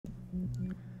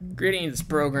Greetings,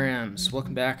 programs.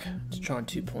 Welcome back to TRON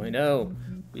 2.0.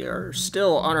 We are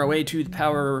still on our way to the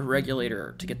power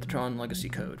regulator to get the TRON Legacy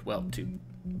code. Well, to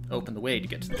open the way to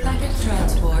get to the Packet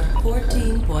transport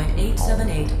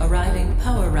 14.878 arriving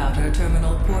power router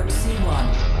terminal port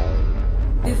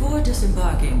C1. Before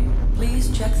disembarking, please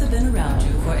check the bin around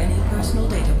you for any personal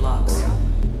data blocks.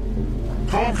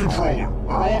 Comm controller,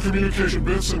 are all communication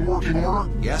bits in working order?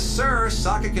 Yes, sir.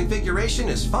 Socket configuration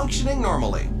is functioning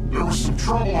normally. There was some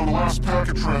trouble on the last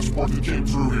packet transport that came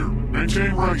through here.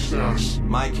 Maintain ready status.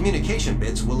 My communication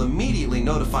bits will immediately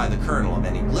notify the kernel of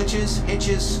any glitches,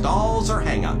 hitches, stalls, or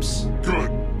hangups. Good.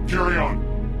 Carry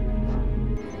on.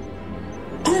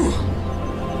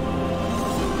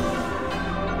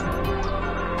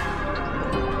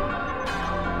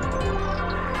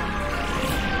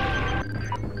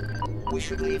 We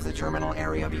should leave the terminal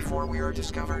area before we are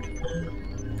discovered.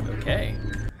 Okay.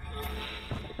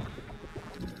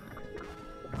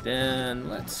 Then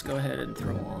let's go ahead and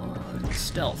throw on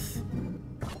stealth.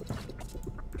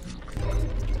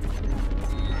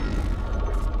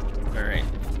 Alright,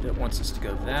 if it wants us to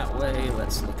go that way,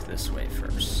 let's look this way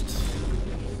first.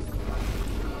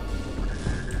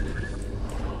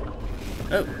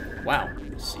 Oh, wow.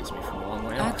 Sees me from a long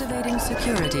way off. Activating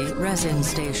security resin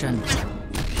station.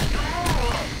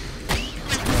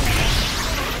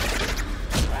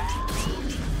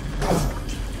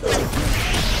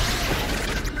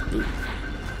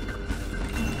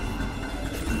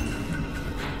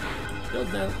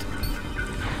 Build note.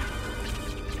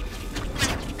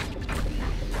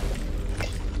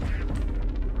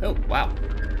 Oh, wow.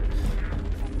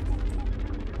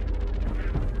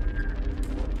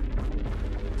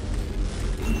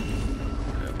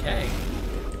 Okay.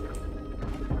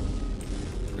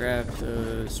 Grab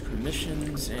those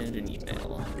permissions and an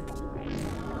email.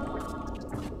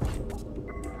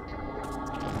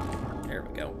 There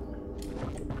we go.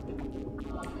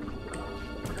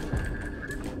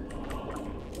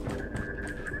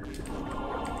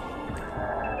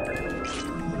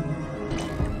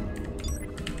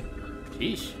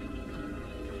 Sheesh.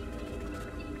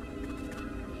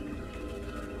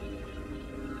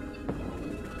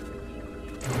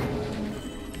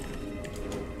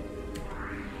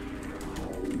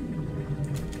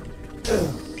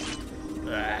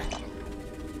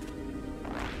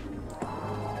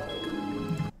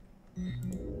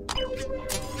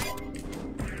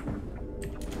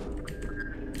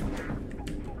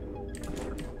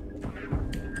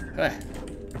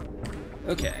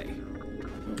 Okay.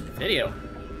 Video.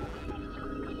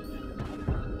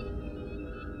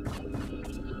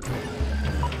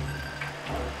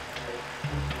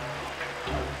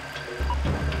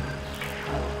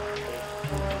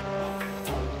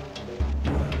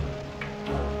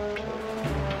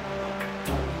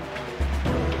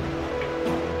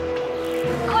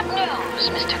 Good news,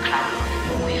 Mr.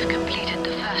 Cloud. We've completed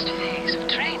the first phase of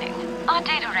training. Our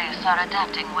data race are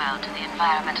adapting well to the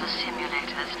environmental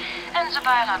simulators, and the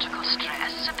biological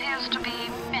stress appears to be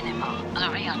minimal. The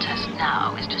real test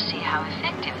now is to see how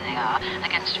effective they are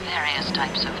against various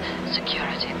types of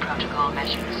security protocol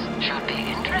measures. Should be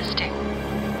interesting.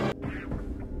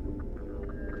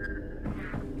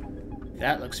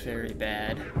 That looks very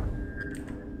bad.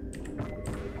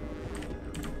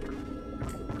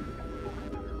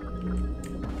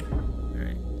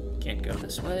 Alright, can't go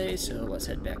this way, so let's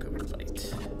head back over to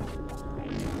Light.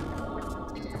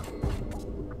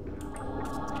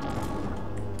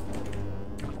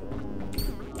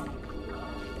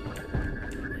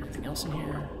 Anything else in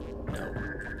here? No.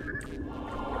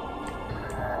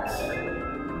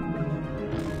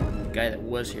 The guy that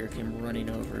was here came running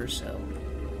over, so...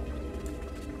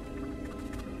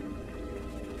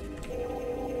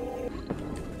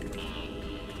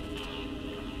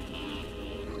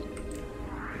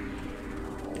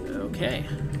 Okay.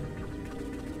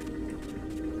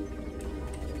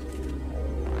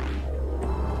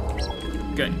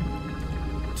 Good.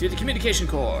 To the communication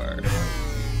core.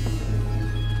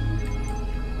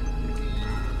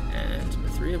 And number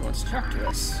 3 wants to talk to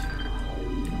us.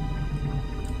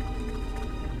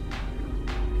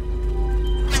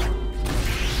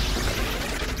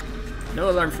 No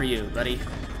alarm for you, buddy.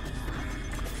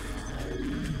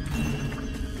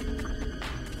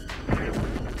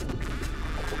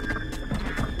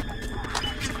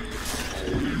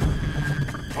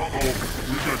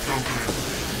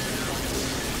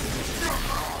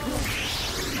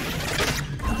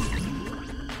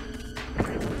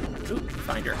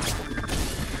 Finder.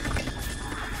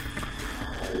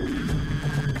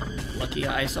 Lucky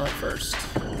I saw it first.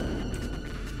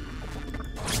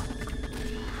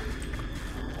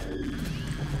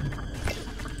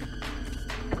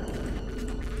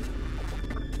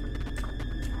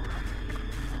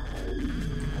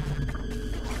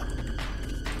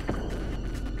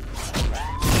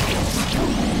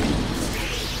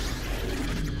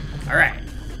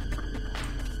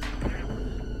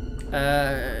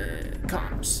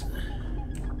 Comms.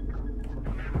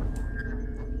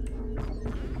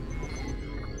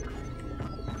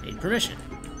 Need permission.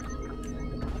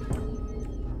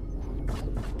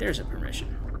 There's a permission.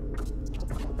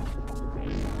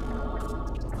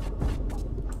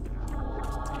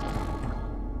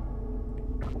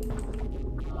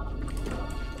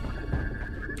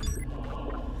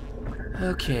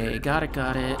 Okay, got it,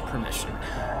 permission.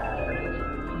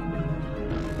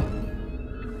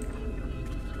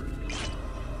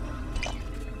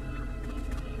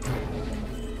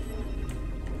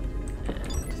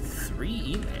 And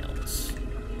 3 emails.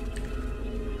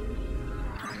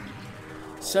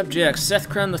 Subject, Seth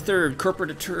Crown III,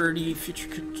 Corporate Attorney, Future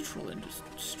Control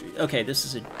Industry. Okay, this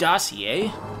is a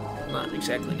dossier, not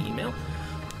exactly an email.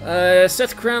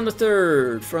 Seth Crown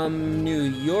III, from New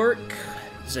York.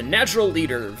 Is a natural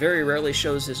leader, very rarely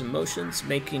shows his emotions,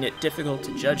 making it difficult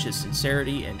to judge his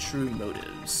sincerity and true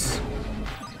motives.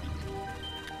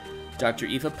 Dr.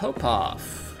 Eva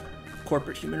Popov,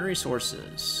 Corporate Human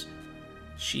Resources.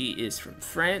 She is from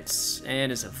France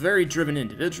and is a very driven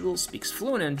individual, speaks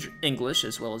fluent English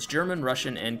as well as German,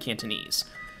 Russian, and Cantonese.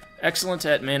 Excellent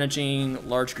at managing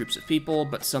large groups of people,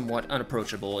 but somewhat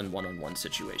unapproachable in one-on-one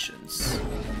situations.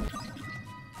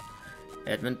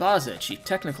 Edmund Baza, Chief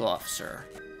Technical Officer.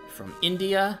 From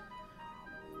India.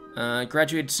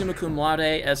 Graduated summa cum laude,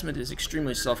 Esmond is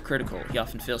extremely self-critical. He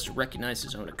often fails to recognize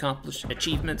his own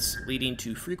achievements, leading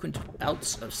to frequent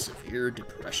bouts of severe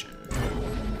depression.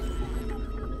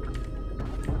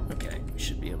 Okay, we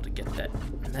should be able to get that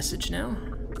message now.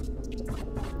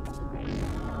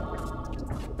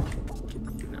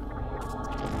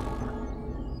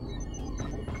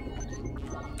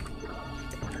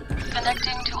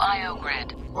 Connecting to IO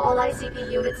grid. All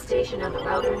ICP units stationed on the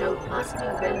router node must be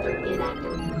rendered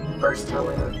inactive. First,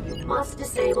 however, you must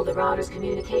disable the router's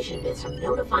communication bits from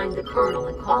notifying the kernel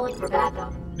and calling for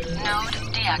backup. Node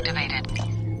deactivated.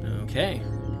 Okay.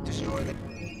 Destroy the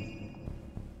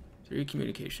 3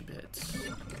 communication bits.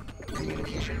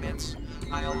 communication bits.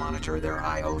 I'll monitor their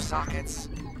I/O sockets.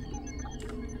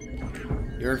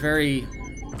 You're very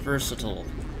versatile,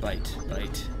 Bite.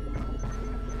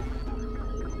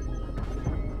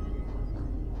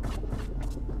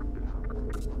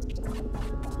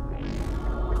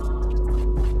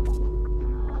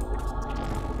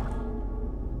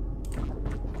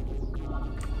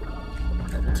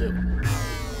 Level 2.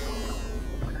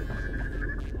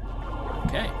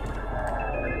 Okay.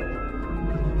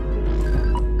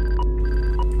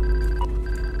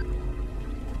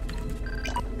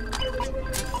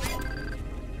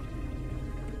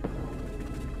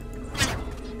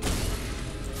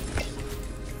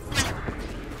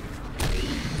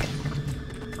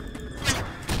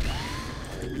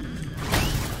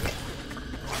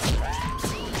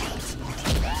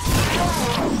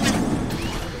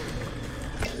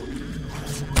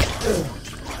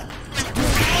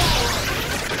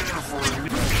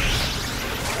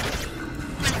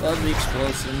 Love the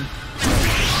explosion.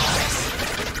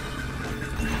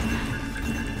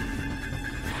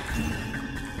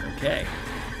 Okay.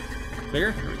 Clear?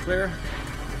 Are we clear?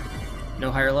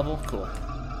 No higher level? Cool.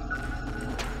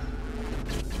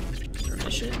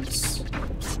 Permissions.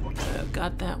 I've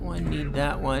got that one, need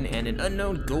that one, and an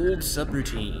unknown gold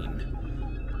subroutine.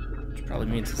 Which probably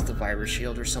means it's the virus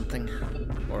shield or something.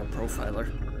 Or a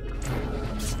profiler.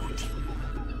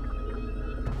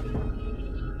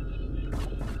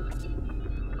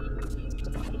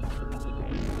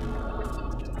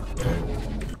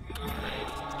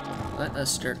 Let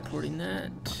us start porting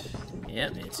that.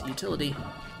 Yep, it's a utility.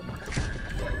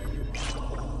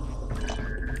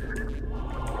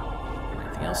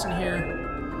 Anything else in here?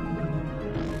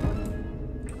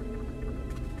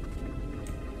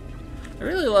 I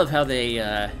really love how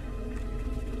they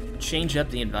change up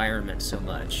the environment so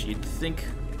much. You'd think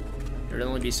there'd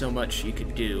only be so much you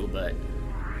could do, but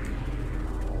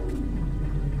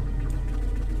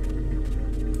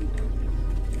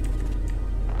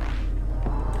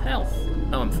health.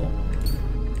 Oh, I'm full.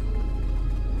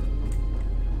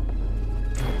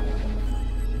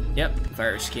 Yep,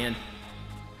 virus scan.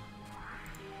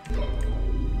 Can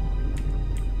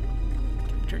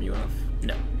I turn you off?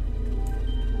 No.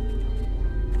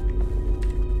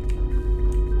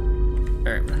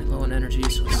 Alright, running low on energy,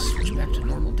 so let's switch back to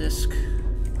normal disk.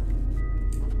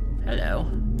 Hello.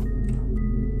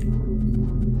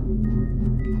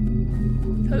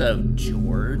 Hello,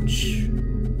 George.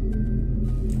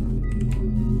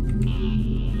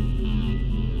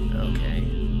 Okay.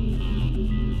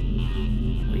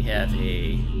 We have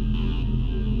a...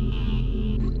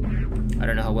 I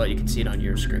don't know how well you can see it on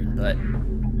your screen, but...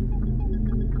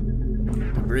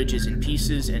 the bridge is in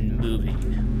pieces and moving.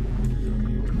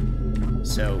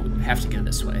 So, have to go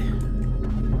this way.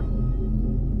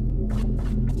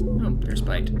 Oh, there's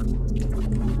Bite.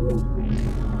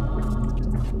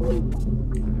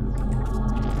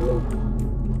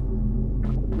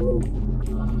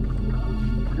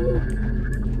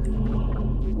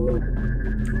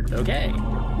 Okay.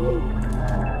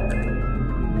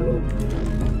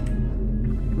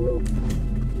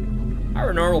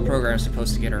 Our normal program is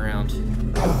supposed to get around.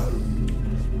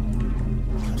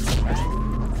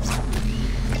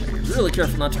 Really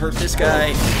careful not to hurt this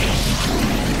guy.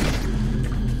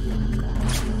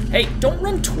 Hey, don't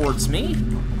run towards me.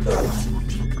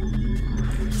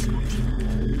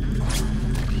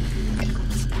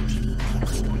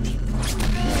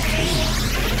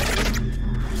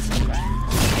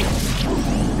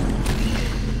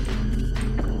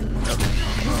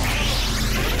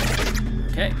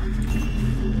 Okay.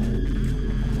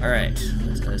 Alright,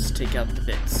 let's take out the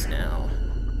bits now.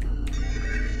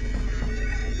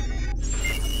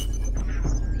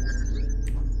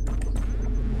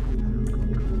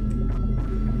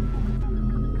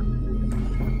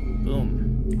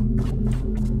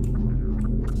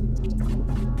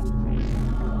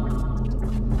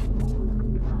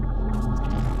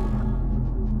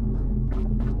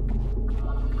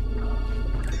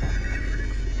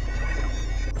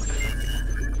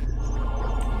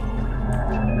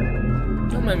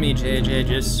 Don't mind me, JJ,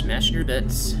 just smashing your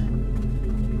bits.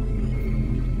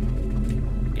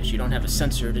 Guess you don't have a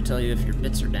sensor to tell you if your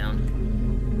bits are down.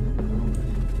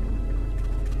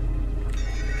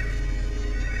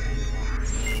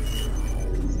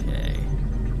 Okay.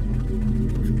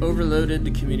 We've overloaded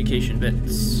the communication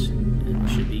bits, and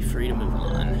should be free to move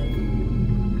on.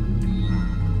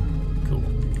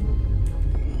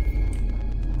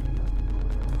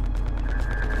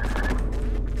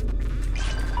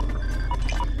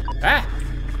 Ah!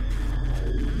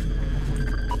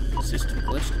 System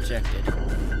glitch detected.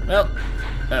 Well,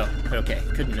 oh, okay.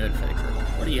 Couldn't notify the kernel.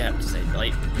 What do you have to say,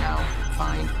 Blight? Now,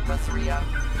 find the 3-up.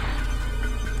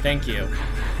 Thank you.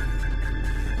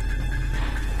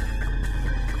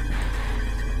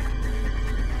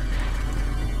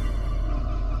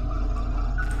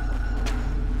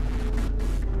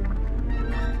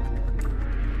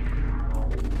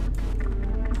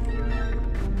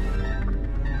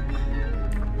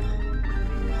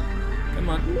 Come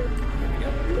on. There we go.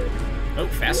 Oh,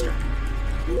 faster.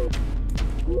 Ooh.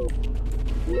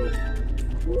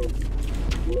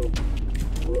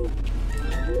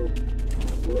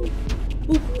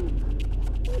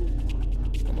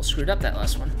 Almost screwed up that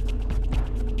last one.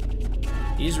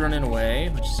 He's running away,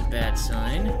 which is a bad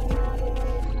sign.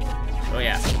 Oh,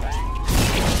 yeah.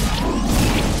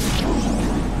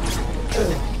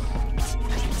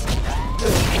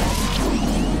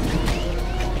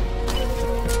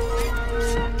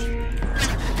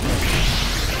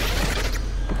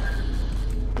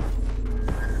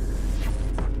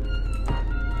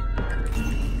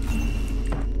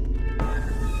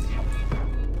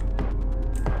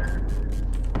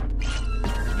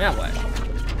 Now what?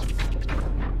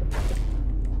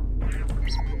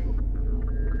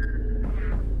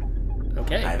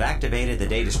 Okay. I've activated the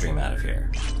data stream out of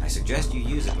here. I suggest you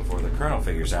use it before the kernel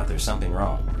figures out there's something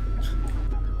wrong.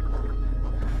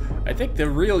 I think the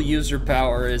real user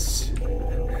power is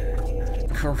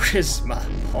charisma.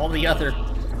 All the other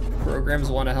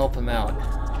programs want to help him out.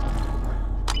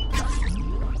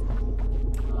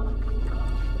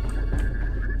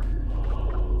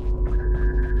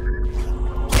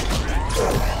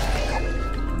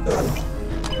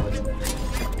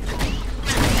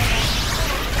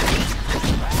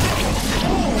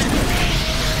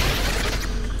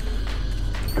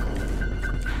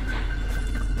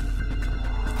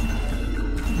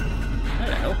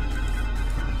 Hello.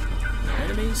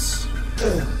 Enemies?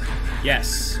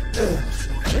 Yes.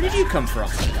 Where did you come from?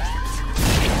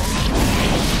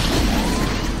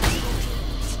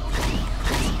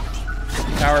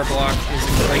 Power block is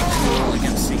a great tool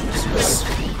against sequencers.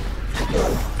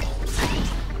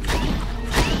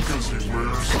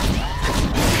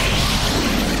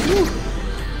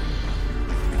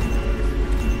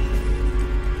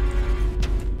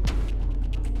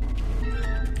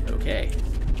 Okay.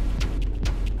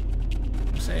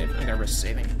 Save. I gotta risk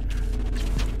saving.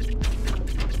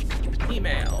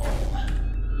 Email.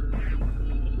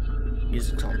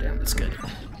 Music calm down. That's good.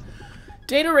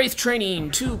 Data Wraith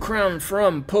training. 2 crown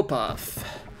from Popov.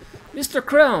 Mr.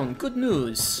 Crown, good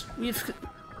news.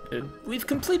 We've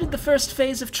completed the first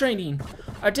phase of training.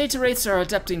 Our data wraiths are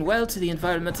adapting well to the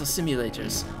environmental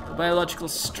simulators. The biological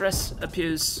stress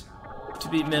appears to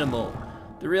be minimal.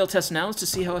 The real test now is to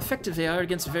see how effective they are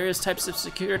against various types of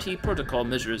security protocol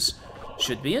measures.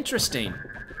 Should be interesting.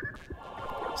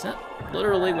 Is that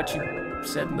literally what you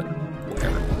said? But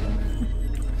whatever.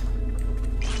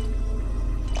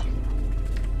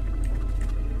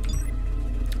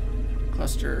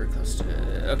 Cluster.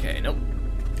 Okay, nope.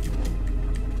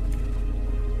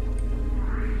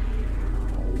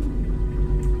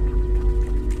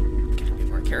 Gotta be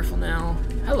more careful now.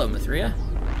 Hello, Mithria.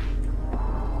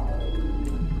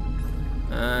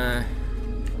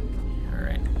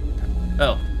 Alright.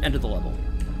 Oh, end of the level.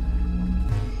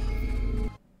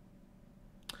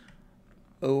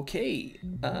 Okay,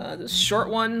 this short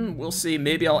one, we'll see.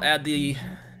 Maybe I'll add the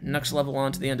next level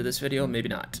on to the end of this video, maybe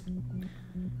not.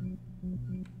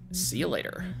 See you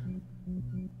later.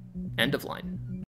 End of line.